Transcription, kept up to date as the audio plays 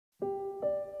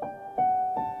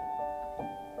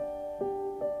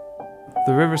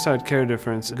The Riverside Care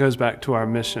Difference goes back to our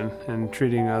mission and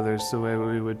treating others the way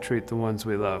we would treat the ones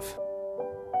we love.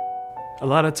 A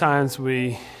lot of times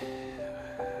we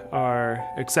are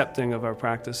accepting of our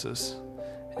practices,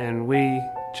 and we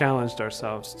challenged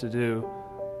ourselves to do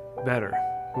better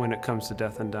when it comes to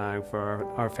death and dying for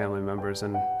our family members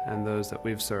and those that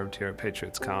we've served here at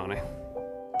Patriots Colony.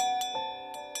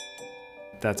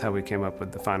 That's how we came up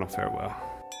with the final farewell.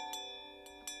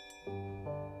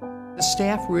 The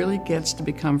staff really gets to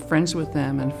become friends with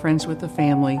them and friends with the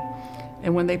family.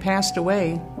 And when they passed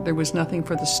away, there was nothing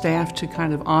for the staff to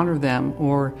kind of honor them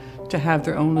or to have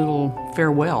their own little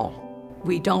farewell.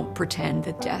 We don't pretend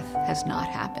that death has not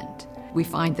happened. We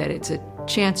find that it's a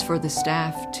chance for the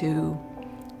staff to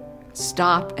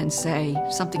stop and say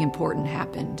something important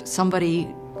happened.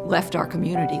 Somebody left our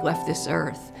community, left this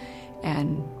earth,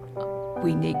 and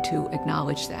we need to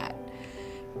acknowledge that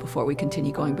before we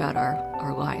continue going about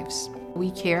our lives.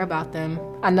 We care about them.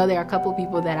 I know there are a couple of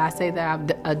people that I say that I've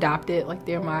adopted, like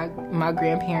they're my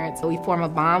grandparents. So we form a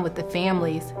bond with the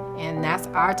families, and that's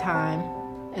our time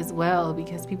as well,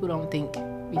 because people don't think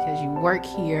because you work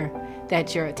here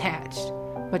that you're attached,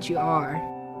 but you are.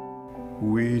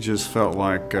 We just felt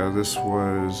like this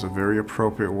was a very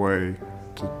appropriate way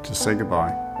to say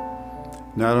goodbye.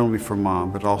 Not only for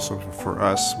Mom, but also for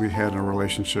us. We had a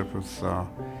relationship with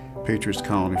Patriots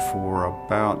Colony for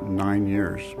about 9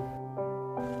 years.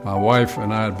 My wife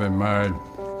and I had been married,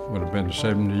 would have been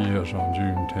 70 years on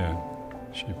June 10.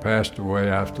 She passed away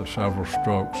after several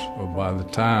strokes, but by the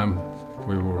time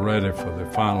we were ready for the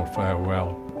final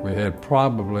farewell, we had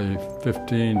probably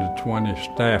 15 to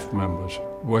 20 staff members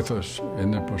with us in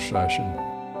the procession.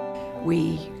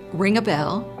 We ring a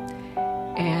bell,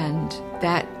 and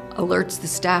that alerts the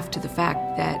staff to the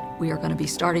fact that we are going to be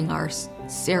starting our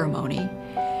ceremony.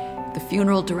 The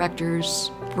funeral directors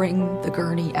bring the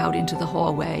gurney out into the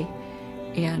hallway,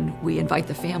 and we invite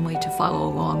the family to follow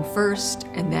along first,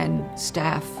 and then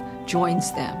staff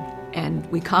joins them. And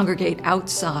we congregate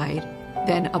outside,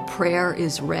 then a prayer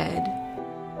is read.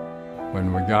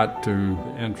 When we got to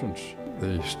the entrance,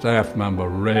 the staff member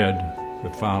read the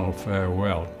final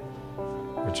farewell,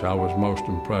 which I was most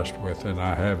impressed with, and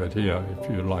I have it here if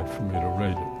you'd like for me to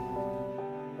read it.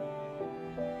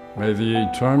 May the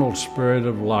eternal spirit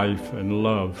of life and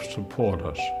love support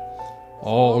us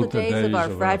all the days of our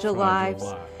fragile lives,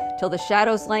 till the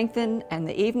shadows lengthen and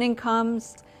the evening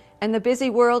comes, and the busy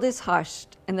world is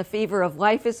hushed, and the fever of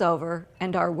life is over,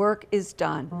 and our work is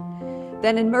done.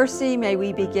 Then in mercy may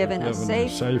we be given a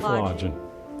safe lodging,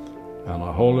 and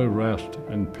a holy rest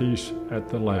and peace at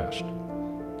the last.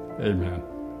 Amen.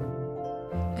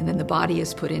 And then the body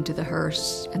is put into the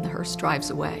hearse, and the hearse drives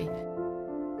away.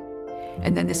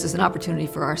 And then this is an opportunity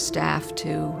for our staff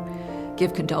to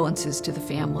give condolences to the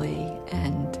family,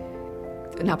 and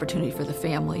an opportunity for the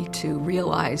family to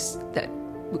realize that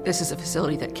this is a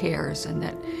facility that cares, and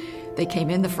that they came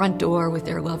in the front door with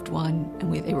their loved one,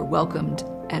 and they were welcomed,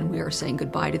 and we are saying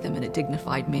goodbye to them in a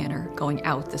dignified manner, going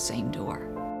out the same door.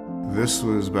 This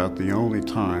was about the only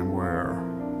time where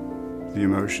the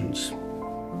emotions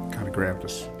kind of grabbed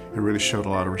us. It really showed a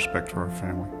lot of respect for our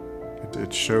family.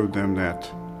 It showed them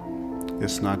that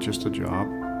it's not just a job.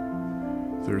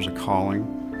 There's a calling.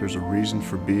 There's a reason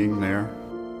for being there.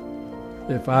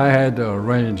 If I had to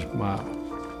arrange my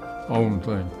own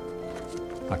thing,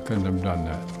 I couldn't have done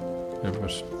that. It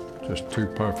was just too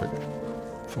perfect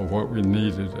for what we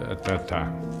needed at that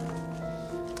time.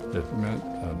 It meant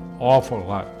an awful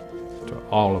lot to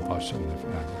all of us in the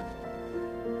family.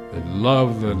 The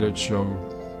love that it showed,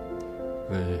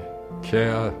 the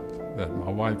care that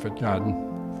my wife had gotten,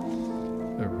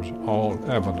 it was all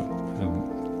evident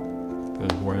in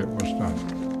the way it was done.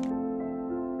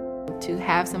 To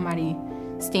have somebody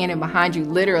standing behind you,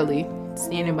 literally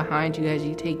standing behind you as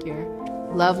you take your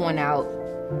loved one out,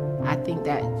 I think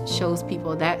that shows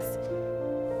people that's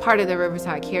part of the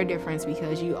Riverside Care Difference,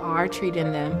 because you are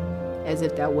treating them as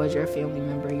if that was your family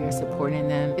member. You're supporting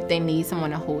them. If they need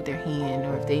someone to hold their hand,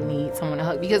 or if they need someone to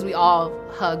hug, because we all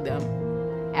hug them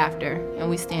after, and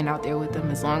we stand out there with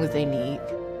them as long as they need.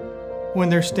 When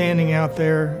they're standing out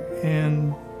there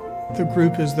and the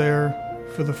group is there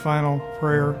for the final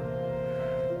prayer,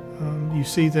 you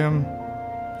see them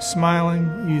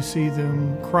smiling, you see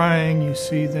them crying, you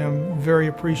see them very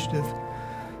appreciative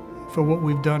for what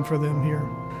we've done for them here.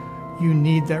 You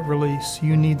need that release.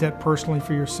 You need that personally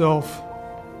for yourself,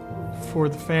 for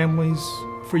the families,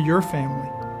 for your family,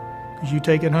 because you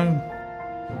take it home.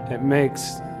 It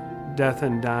makes death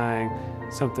and dying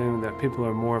something that people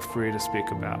are more free to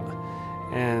speak about.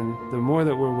 And the more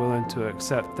that we're willing to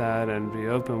accept that and be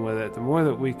open with it, the more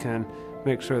that we can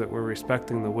make sure that we're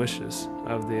respecting the wishes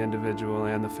of the individual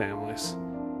and the families.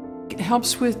 It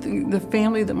helps with the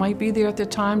family that might be there at the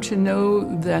time to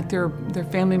know that their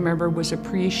family member was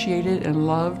appreciated and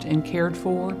loved and cared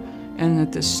for, and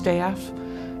that the staff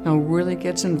really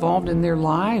gets involved in their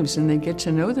lives, and they get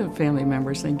to know the family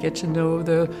members, they get to know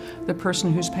the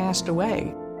person who's passed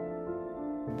away.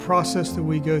 The process that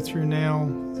we go through now,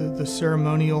 the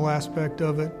ceremonial aspect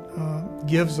of it,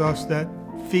 gives us that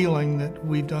feeling that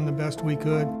we've done the best we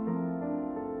could.